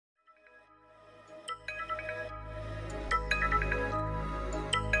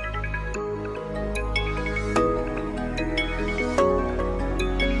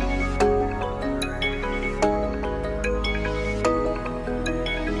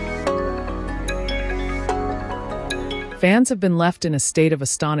Fans have been left in a state of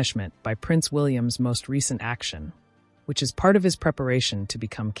astonishment by Prince William's most recent action, which is part of his preparation to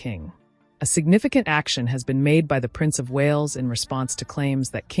become king. A significant action has been made by the Prince of Wales in response to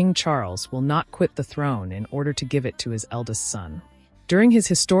claims that King Charles will not quit the throne in order to give it to his eldest son. During his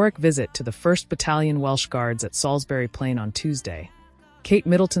historic visit to the 1st Battalion Welsh Guards at Salisbury Plain on Tuesday, Kate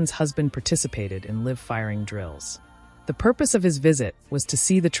Middleton's husband participated in live-firing drills. The purpose of his visit was to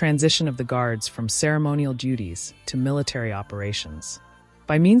see the transition of the Guards from ceremonial duties to military operations.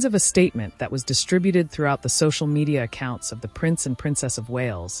 By means of a statement that was distributed throughout the social media accounts of the Prince and Princess of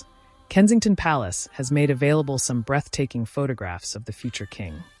Wales, Kensington Palace has made available some breathtaking photographs of the future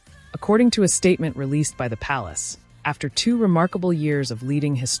king. According to a statement released by the palace, after 2 remarkable years of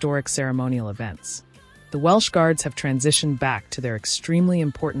leading historic ceremonial events, the Welsh Guards have transitioned back to their extremely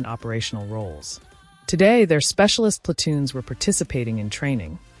important operational roles. Today, their specialist platoons were participating in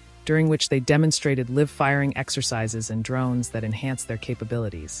training, during which they demonstrated live-firing exercises and drones that enhanced their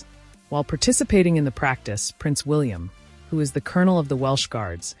capabilities. While participating in the practice, Prince William, who is the colonel of the Welsh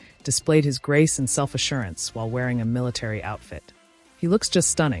Guards, displayed his grace and self-assurance while wearing a military outfit. He looks just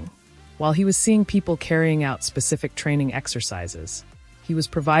stunning. While he was seeing people carrying out specific training exercises, he was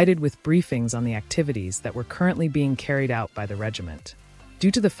provided with briefings on the activities that were currently being carried out by the regiment. Due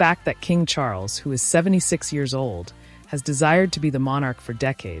to the fact that King Charles, who is 76 years old, has desired to be the monarch for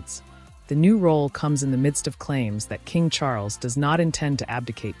decades, the new role comes in the midst of claims that King Charles does not intend to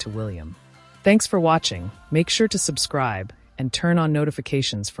abdicate to William. Thanks for watching. Make sure to subscribe and turn on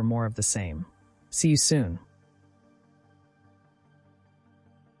notifications for more of the same. See you soon.